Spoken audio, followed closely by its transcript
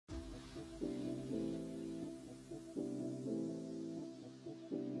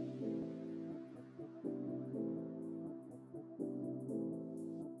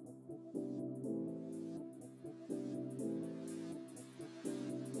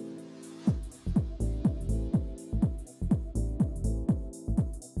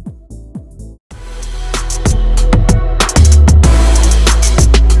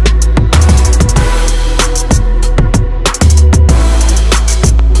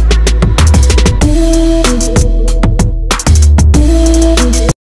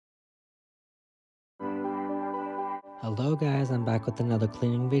guys, I'm back with another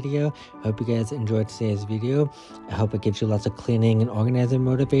cleaning video. I hope you guys enjoyed today's video. I hope it gives you lots of cleaning and organizing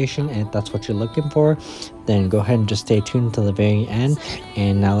motivation, and if that's what you're looking for, then go ahead and just stay tuned until the very end.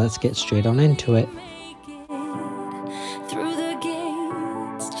 And now let's get straight on into it. Through the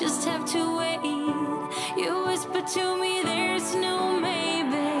gates, just have to wait. You whisper to me, there's no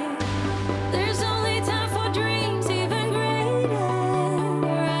maybe. There's only time for dreams even greater.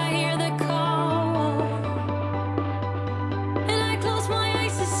 I hear the call, and I close my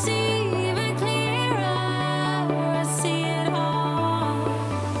eyes to see even clearer. I see it all.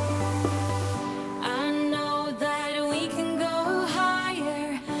 I know that we can go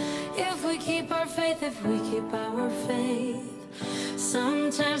higher if we keep our faith, if we keep our faith.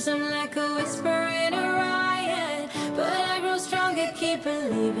 Sometimes I'm like a whisper in a riot, but I grow stronger, keep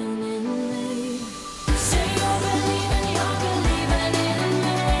believing in me. Say you're believing in me. You're believing in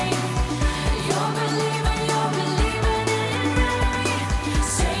me.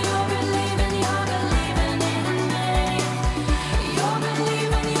 Say you're believing in me. You're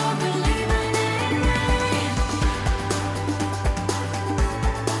believing in me.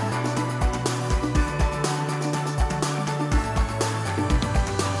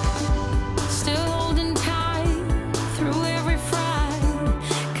 Still holding tight through every fight,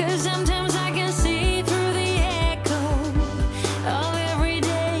 'cause sometimes I can see through the echo of every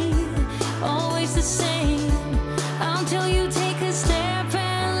day, always the same, until you take a step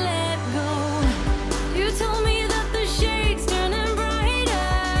and let go. You told me that the shade's turning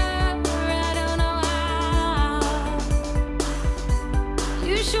brighter, I don't know how.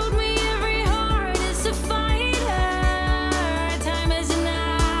 You showed me every heart is a fighter, time is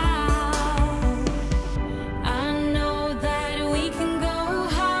now. I know that we can go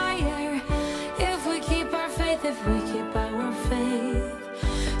higher if we keep our faith, if we keep our faith.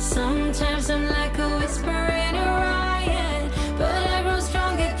 Sometimes I'm like a whisper in a riot, but I grow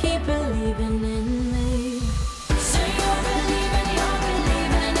stronger, keep believing in me. Say you're believing in me. You're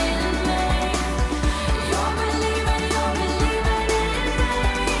believing in me.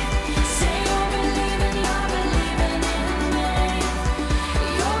 Say you're believing in me. You're believing in me.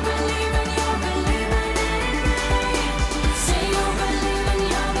 Say you're believing in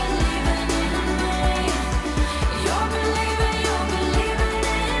me. You're believing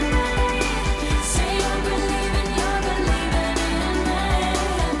in me. Say you're believing in me.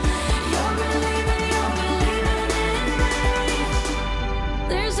 You're believing in me.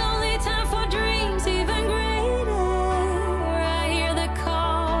 There's only time for dreams even greater. I hear the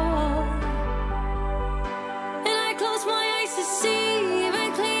call, and I close my eyes to see even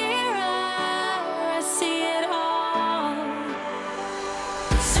clearer. I see it all.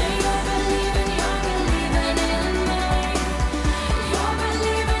 Say you're believing in me. You're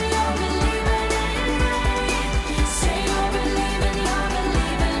believing in me. Say you're believing in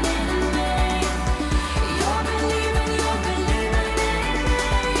me. You're believing in me.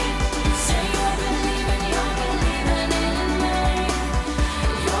 Say you're believing in me.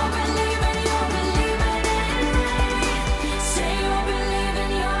 You're believing in me. Say you're believing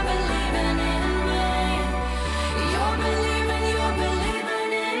in me. You're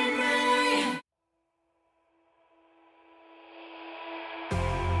believing in me.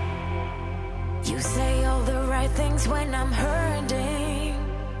 You say all the right things when I'm hurting.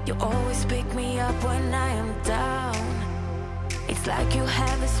 You always pick me up when I am down. It's like you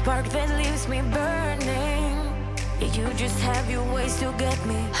have a spark that leaves me burning. Yeah, you just have your ways to get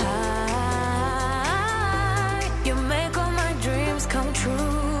me high. You make all my dreams come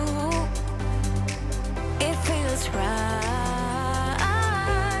true. It feels right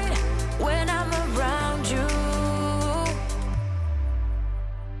when I'm around you.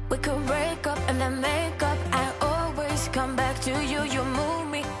 We could break up and then make up. I always come back to you. You move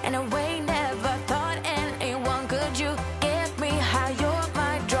me in a way never thought anyone could. You get me high. You're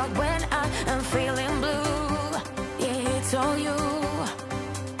my drug when I am feeling blue. Yeah, it's all you,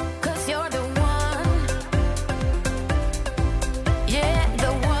 'cause you're the one. Yeah,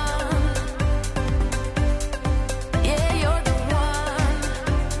 the one. Yeah, you're the one.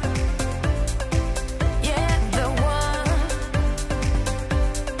 Yeah, the one.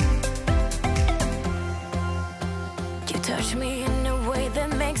 You touch me in a way that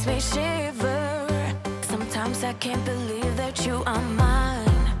makes me shiver. Sometimes I can't believe that you are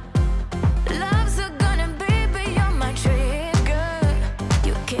mine. Love's a gun and baby, you're my trigger.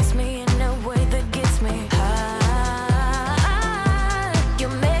 You kiss me in a way that gets me high. You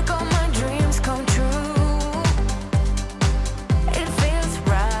make all my dreams come true. It feels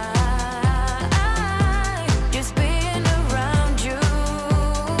right just being around you.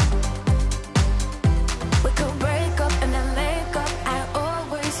 We could break up and then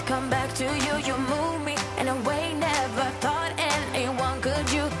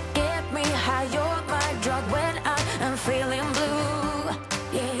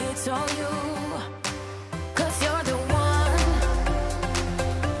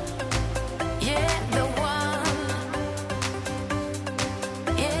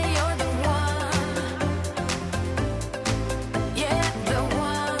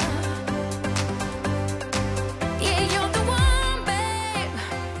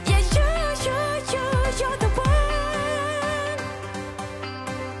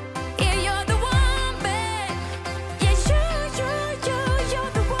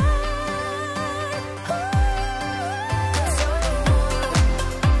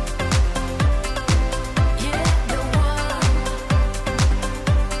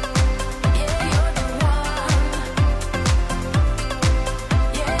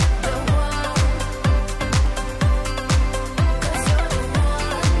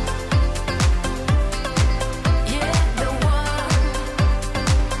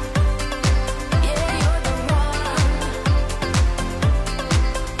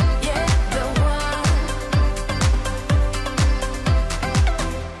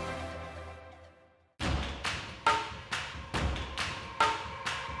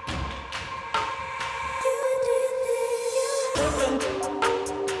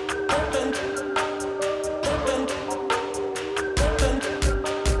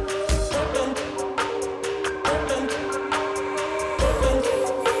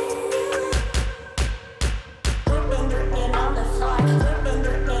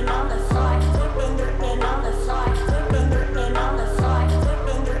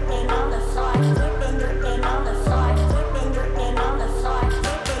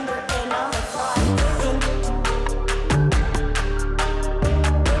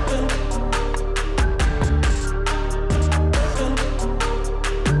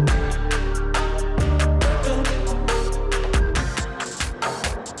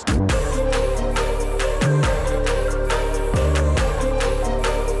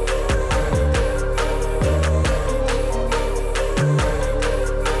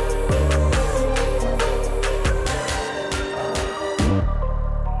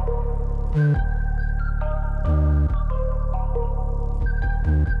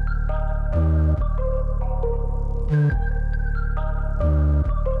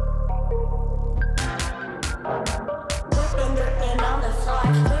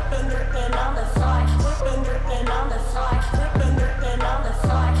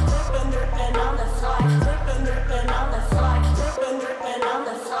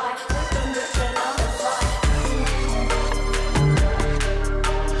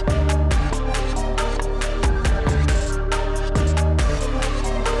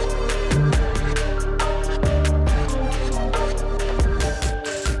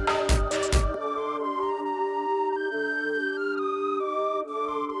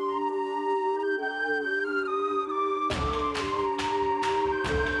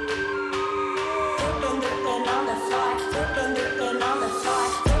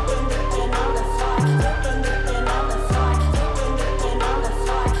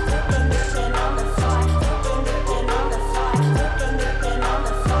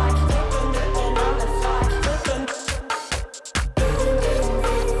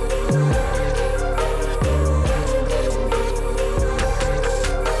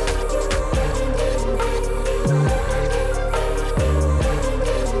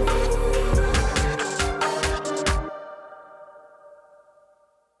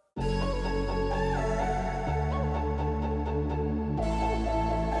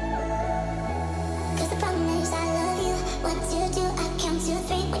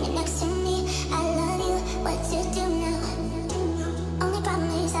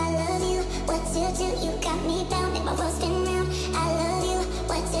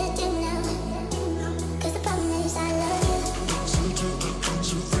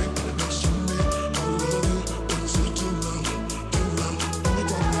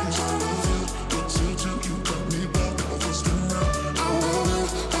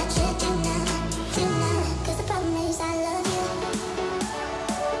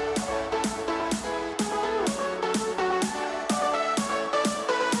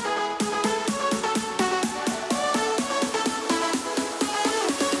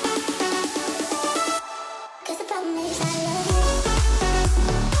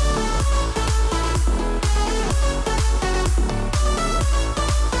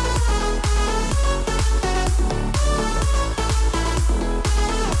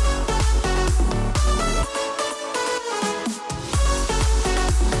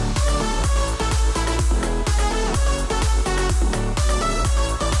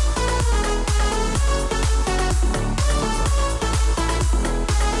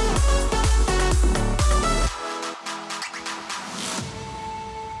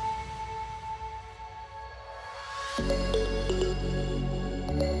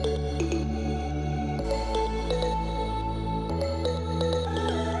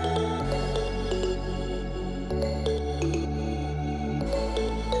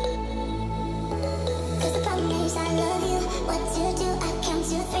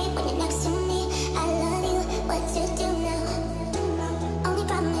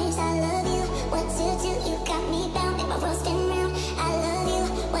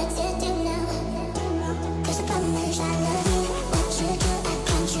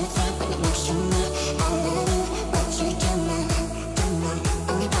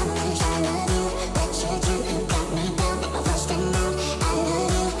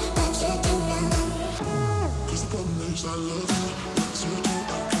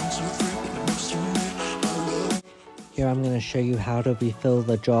Here I'm going to show you how to refill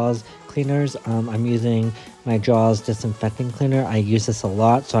the jaws cleaners. I'm using my jaws disinfecting cleaner. I use this a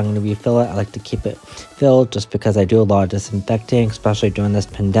lot, so I'm going to refill it. I like to keep it filled just because I do a lot of disinfecting, especially during this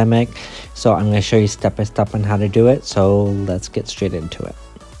pandemic. So I'm going to show you step by step on how to do it. So let's get straight into it.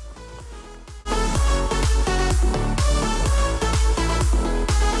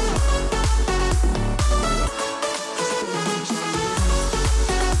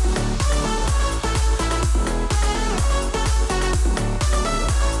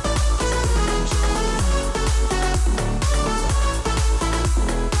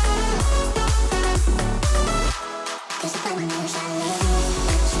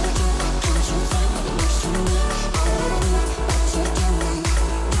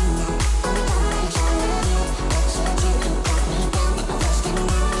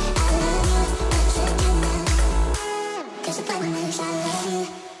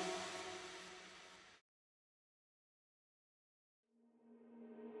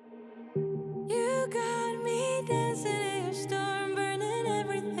 You got me dancing in your storm, burning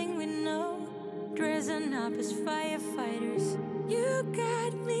everything we know, dressing up as firefighters. You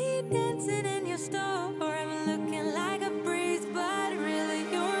got me dancing in your storm, I'm looking like a breeze, but really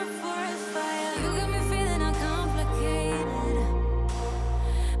you're a forest You got me feeling uncomplicated.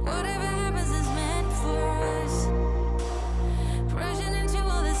 Whatever happens is meant for us. Rushing into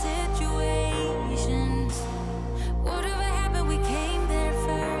all the situations. Whatever happened, we came there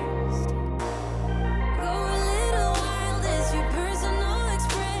first. Go a little wild is your personal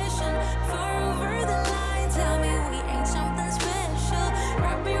expression. Far over the line, tell me we ain't something special.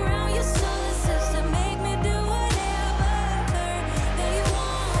 Wrap me around your solar system, make me do whatever that you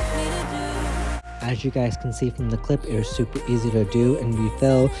want me to do. As you guys can see from the clip, it was super easy to do and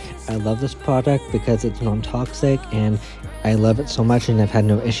refill. I love this product because it's non-toxic and I love it so much and I've had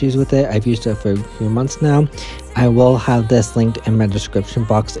no issues with it. I've used it for a few months now. I will have this linked in my description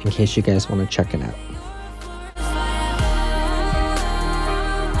box in case you guys want to check it out.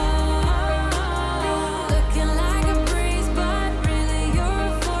 Looking like a breeze, but really you're a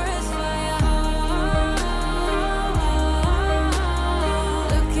forest fire.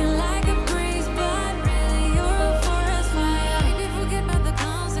 Looking like a breeze, but really you're a forest fire. Maybe forget about the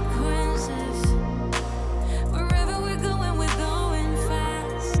consequences. Wherever we're going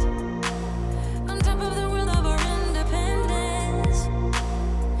fast. On top of the world of our independence.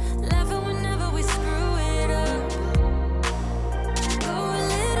 Laughing whenever we screw it up. Go a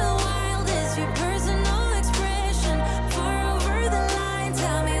little wild is your personal expression. Far over the line,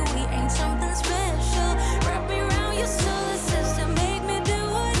 tell me we ain't something special. Wrap me around your solar system, make me do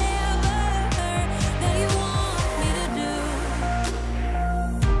whatever that you want me to do.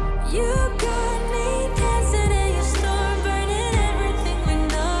 You got me dancing in your storm, burning everything we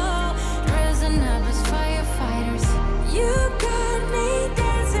know. Dressing up as firefighters. You got me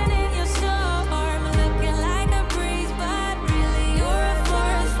dancing in your storm, looking like a breeze, but really you're a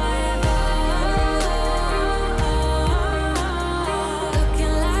forest fire.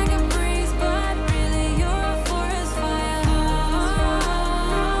 Looking like a breeze, but really you're a forest fire.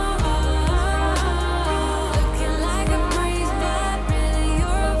 Looking like a breeze, but really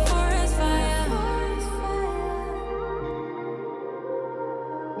you're a forest fire.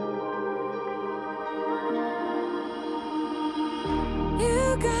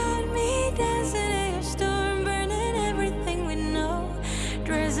 You got me dancing in your storm, burning everything we know.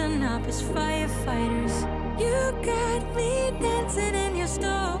 Dressing up as firefighters. You got me dancing in your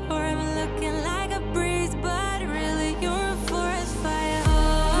storm, looking like a breeze, but really you're a forest fire.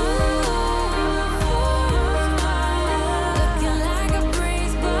 Looking like a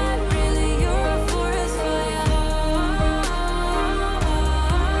breeze, but really you're a forest fire.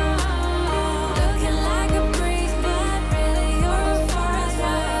 Looking like a breeze, but really you're a forest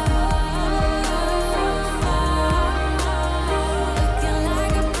fire. Looking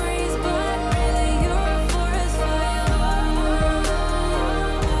like a breeze, but really you're a forest fire.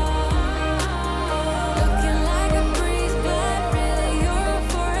 Looking like a breeze, but really you're a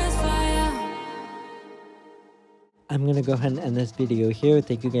forest fire. I'm gonna go ahead and end this video here.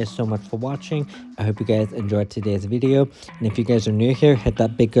 Thank you guys so much for watching. I hope you guys enjoyed today's video. And if you guys are new here, hit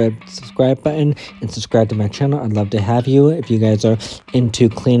that big subscribe button and subscribe to my channel. I'd love to have you. If you guys are into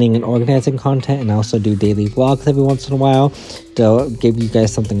cleaning and organizing content, and I also do daily vlogs every once in a while to give you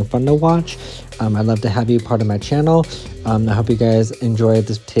guys something fun to watch. I'd love to have you part of my channel. I hope you guys enjoyed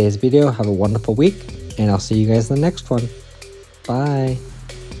today's video. Have a wonderful week, and I'll see you guys in the next one. Bye.